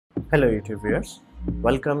Hello YouTube viewers,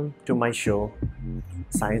 welcome to my show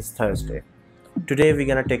Science Thursday. Today we're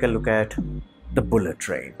gonna take a look at the bullet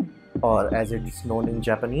train, or as it's known in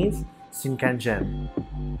Japanese, Shinkansen.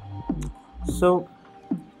 So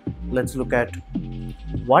let's look at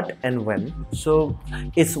what and when. So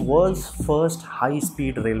it's world's first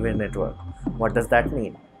high-speed railway network. What does that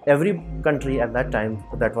mean? Every country at that time,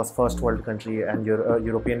 that was first world country and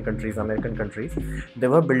European countries, American countries, they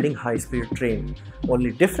were building high-speed train.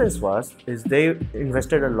 Only difference is they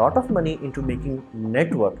invested a lot of money into making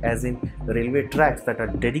network, as in railway tracks that are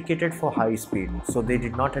dedicated for high speed. So they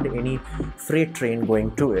did not have any freight train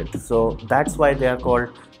going to it. So that's why they are called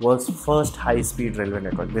world's first high-speed railway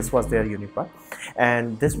network. This was their unique part,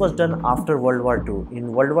 and this was done after World War II.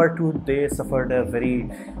 In World War II, they suffered a very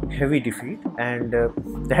heavy defeat, and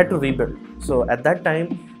they had to rebuild. So at that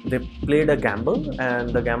time, they played a gamble, and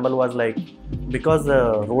the gamble was like, because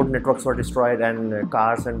the road networks were destroyed and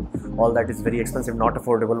cars and all that is very expensive, not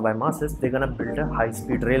affordable by masses, they're gonna build a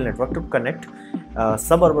high-speed rail network to connect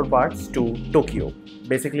suburban parts to Tokyo.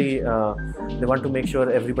 Basically, they want to make sure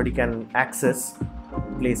everybody can access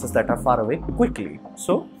places that are far away quickly.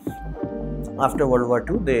 So after World War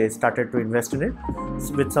II, they started to invest in it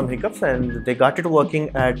with some hiccups, and they got it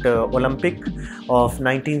working at Olympic of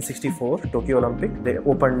 1964, Tokyo Olympic. They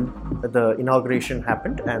opened, the inauguration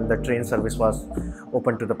happened, and the train service was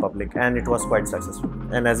open to the public, and it was quite successful.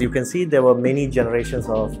 And as you can see, there were many generations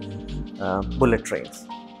of bullet trains.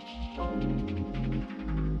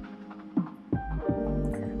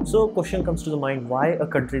 So question comes to the mind, why a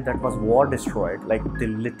country that was war destroyed, like they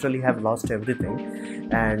literally have lost everything,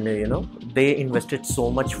 and they invested so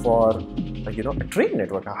much for a train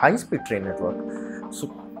network, a high-speed train network.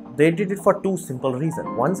 So they did it for two simple reasons.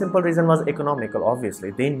 One simple reason was economical.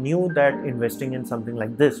 Obviously, they knew that investing in something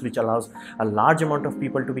like this, which allows a large amount of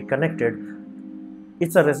people to be connected,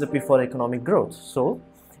 it's a recipe for economic growth. So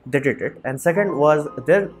they did it. And second was,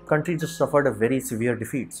 their country just suffered a very severe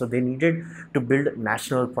defeat, so they needed to build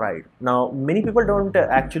national pride. Now many people don't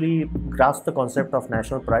actually grasp the concept of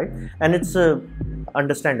national pride, and it's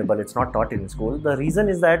understandable, it's not taught in school. The reason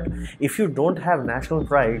is that if you don't have national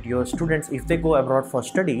pride, your students, if they go abroad for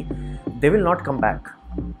study, they will not come back.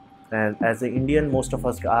 And as an Indian, most of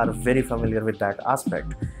us are very familiar with that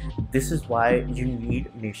aspect. This is why you need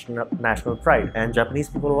national pride, and Japanese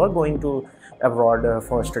people were going to abroad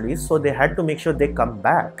for studies, so they had to make sure they come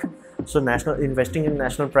back. So investing in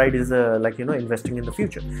national pride is like investing in the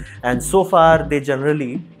future. And so far they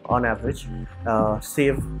generally, on average,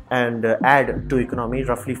 save and add to economy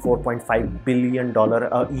roughly $4.5 billion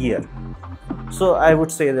a year. So I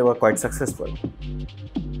would say they were quite successful.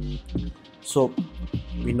 So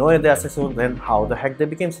we know they are successful, then how the heck they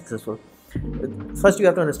became successful? First, you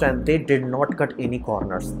have to understand, they did not cut any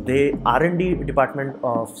corners. The R&D department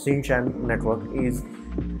of Shinshan network is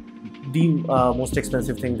the most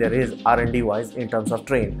expensive thing there is R&D wise in terms of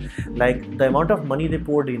train. Like the amount of money they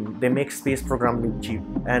poured in, they make space program look cheap,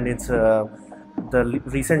 and it's the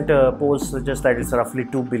recent polls suggest that it's roughly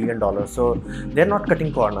 $2 billion. So they're not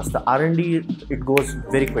cutting corners. The R&D, it goes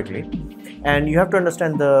very quickly, and you have to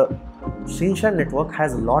understand the Shinshan network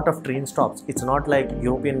has a lot of train stops. It's not like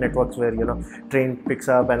European networks where train picks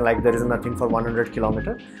up and like there is nothing for 100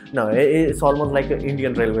 kilometers. No, it's almost like an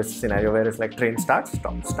Indian railway scenario where it's like train starts,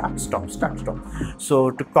 stop, start, stop, start, stop.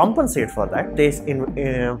 So to compensate for that,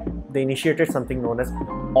 they initiated something known as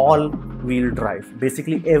all-wheel drive.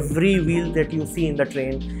 Basically, every wheel that you see in the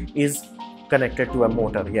train is connected to a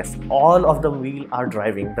motor. Yes, all of the wheels are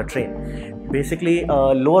driving the train. Basically, a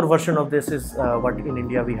lower version of this is what in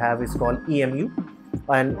India we have is called EMU,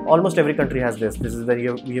 and almost every country has this. This is where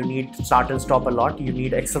you need start and stop a lot, you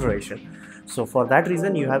need acceleration. So for that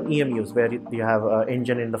reason, you have EMUs where you have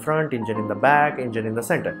engine in the front, engine in the back, engine in the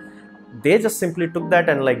center. They just simply took that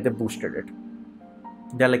and like they boosted it.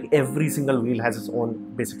 They're like every single wheel has its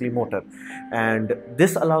own basically motor, and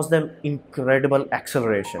this allows them incredible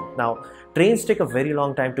acceleration. Now trains take a very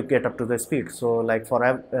long time to get up to the speed, so like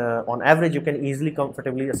on average you can easily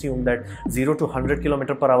comfortably assume that 0 to 100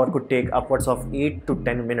 km/h could take upwards of 8 to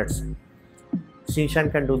 10 minutes.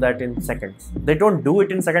 Shinshan can do that in seconds. They don't do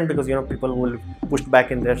it in seconds because people will push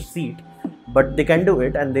back in their seat, but they can do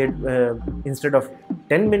it, and they instead of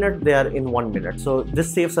 10 minutes they are in 1 minute. So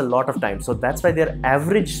this saves a lot of time. So that's why their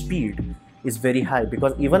average speed is very high,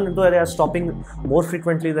 because even though they are stopping more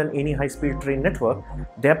frequently than any high-speed train network,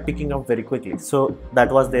 they are picking up very quickly. So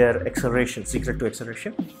that was their acceleration, secret to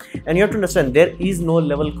acceleration. And you have to understand, there is no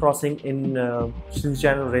level crossing in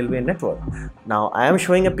Xinjiang railway network. Now I am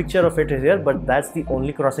showing a picture of it here, but that's the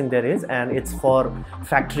only crossing there is, and it's for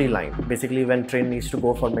factory line. Basically, when train needs to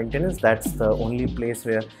go for maintenance, that's the only place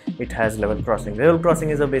where it has level crossing. Level crossing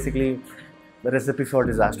is basically the recipe for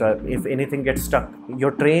disaster. If anything gets stuck,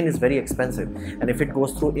 your train is very expensive, and if it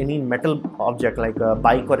goes through any metal object like a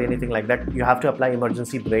bike or anything like that, you have to apply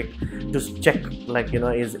emergency brake to check, like,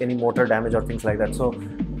 is any motor damage or things like that. So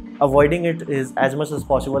avoiding it is as much as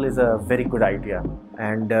possible is a very good idea,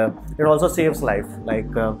 and it also saves life.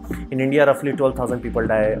 Like in India, roughly 12,000 people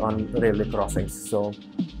die on railway crossings, so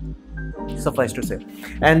suffice to say.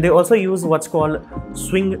 And they also use what's called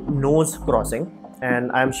Swingnose crossing,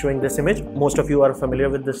 and I'm showing this image. Most of you are familiar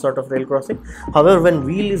with this sort of rail crossing. However, when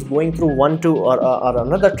wheel is going through one, two, or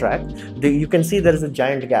another track, you can see there is a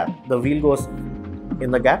giant gap. The wheel goes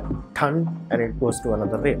in the gap, ton, and it goes to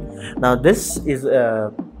another rail. Now this is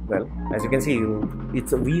well, as you can see,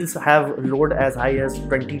 its wheels have load as high as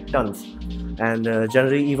 20 tons, and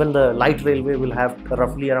generally even the light railway will have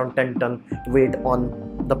roughly around 10-ton weight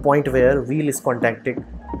on the point where wheel is contacting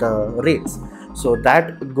the rails. So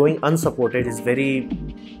that going unsupported is very,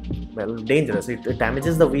 well, dangerous. It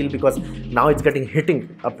damages the wheel, because now it's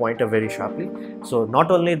hitting a pointer very sharply. So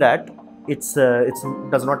not only that, it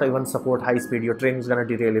does not even support high speed. Your train is gonna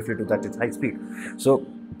derail if you do that. It's high speed. So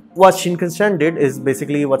what Shinkansen did is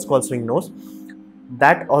basically what's called Swingnose.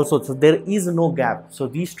 That also, so there is no gap. So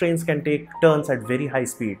these trains can take turns at very high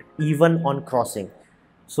speed, even on crossing.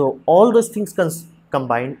 So all those things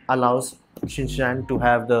combined allows Xinjiang to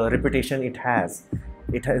have the reputation it has.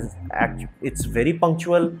 It's very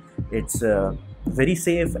punctual, it's very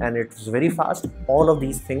safe, and it's very fast. All of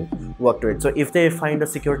these things work to it. So if they find a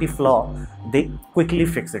security flaw, they quickly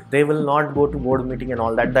fix it. They will not go to board meeting and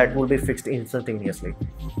all that. That will be fixed instantaneously.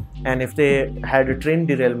 And if they had a train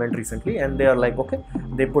derailment recently, and they are like, okay,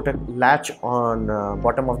 they put a latch on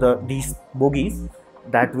bottom of these bogies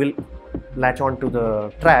that will latch onto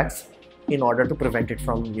the tracks in order to prevent it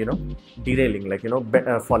from derailing, like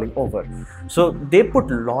falling over. So they put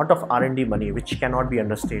a lot of R&D money, which cannot be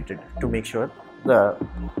understated, to make sure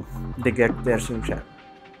they get their Xinjiang.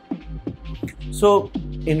 So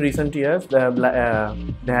in recent years,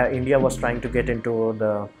 India was trying to get into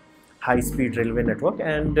the high-speed railway network,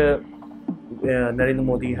 and Narendra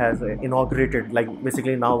Modi has inaugurated, like,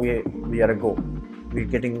 basically now we are a go. We're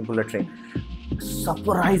getting bullet train.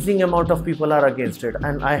 Surprising amount of people are against it,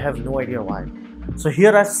 and I have no idea why. So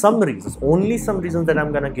here are some reasons, only some reasons that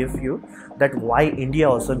I'm gonna give you, that why India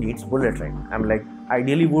also needs bullet train. I'm like,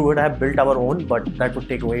 ideally we would have built our own, but that would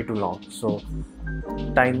take way too long. So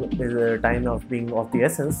time of being of the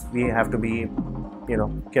essence, we have to be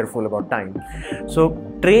careful about time. So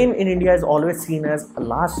train in India is always seen as a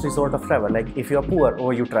last resort of travel. Like if you're poor,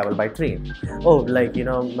 oh, you travel by train. Oh, like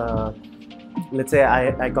let's say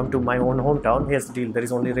I come to my own hometown. Here's the deal, there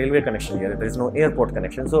is only railway connection here, there is no airport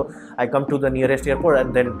connection, so I come to the nearest airport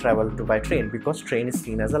and then travel by train, because train is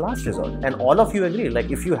seen as a last resort. And all of you agree,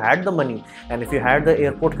 like if you had the money and if you had the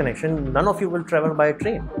airport connection, none of you will travel by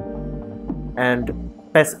train. And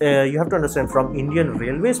you have to understand, from Indian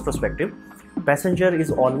Railways perspective, passenger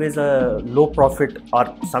is always a low profit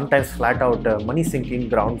or sometimes flat out money sinking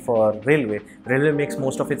ground for railway. Railway makes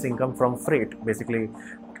most of its income from freight, basically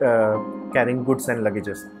carrying goods and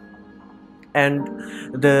luggages. And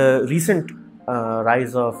the recent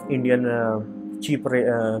rise of Indian cheap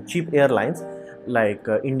airlines like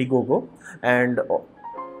Indiegogo, and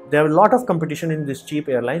there are a lot of competition in these cheap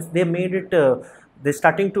airlines. They made it they're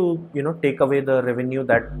starting to take away the revenue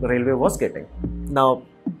that railway was getting. Now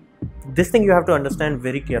this thing you have to understand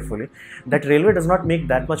very carefully, that railway does not make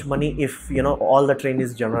that much money if all the train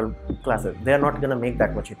is general classes. They are not going to make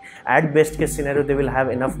that much. At best case scenario, they will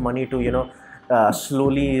have enough money to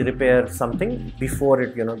slowly repair something before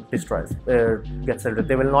it destroys, gets sold.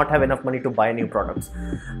 They will not have enough money to buy new products.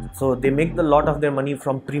 So they make a lot of their money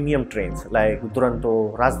from premium trains like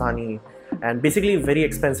Duranto, Rajdhani, and basically very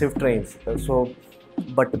expensive trains.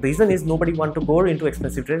 But the reason is nobody want to go into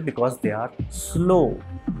expensive trains because they are slow.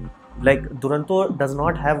 Like Duranto does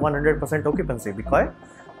not have 100% occupancy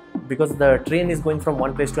because the train is going from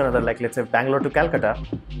one place to another. Like let's say Bangalore to Calcutta,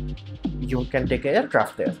 you can take an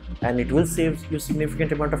aircraft there, and it will save you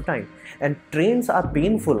significant amount of time. And trains are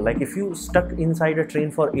painful. Like if you stuck inside a train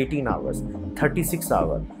for 18 hours, 36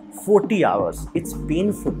 hours, 40 hours, it's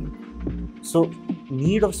painful. So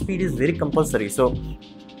need of speed is very compulsory. So,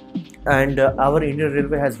 and our Indian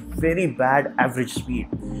Railway has very bad average speed.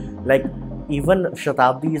 Like even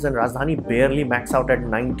Shatabdis and Rajdhani barely max out at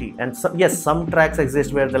 90. And yes, some tracks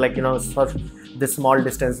exist where they're like, for this small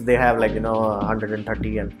distance they have like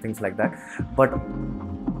 130 and things like that. But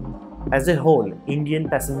as a whole, Indian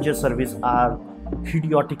passenger service are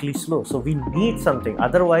idiotically slow. So we need something.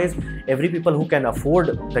 Otherwise, every people who can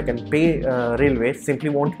afford, they can pay railway, simply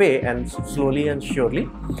won't pay, and slowly and surely,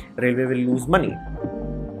 railway will lose money.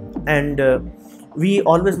 And we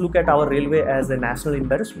always look at our railway as a national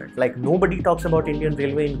embarrassment. Like nobody talks about Indian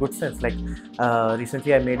railway in good sense. Like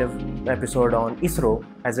recently I made an episode on ISRO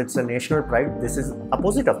as it's a national pride. This is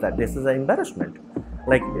opposite of that. This is an embarrassment.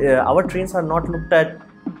 Like our trains are not looked at.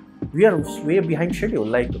 We are way behind schedule.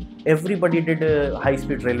 Like everybody did a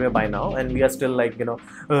high-speed railway by now, and we are still like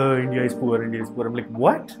India is poor, India is poor. I'm like,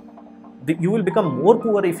 what? You will become more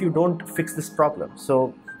poor if you don't fix this problem.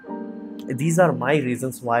 So these are my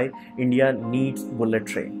reasons why India needs bullet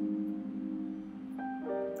train.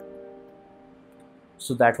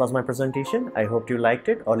 So that was my presentation. I hope you liked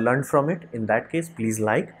it or learned from it. In that case, please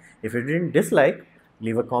like. If you didn't, dislike,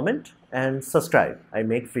 leave a comment and subscribe. I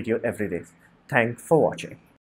make video every day. Thanks for watching.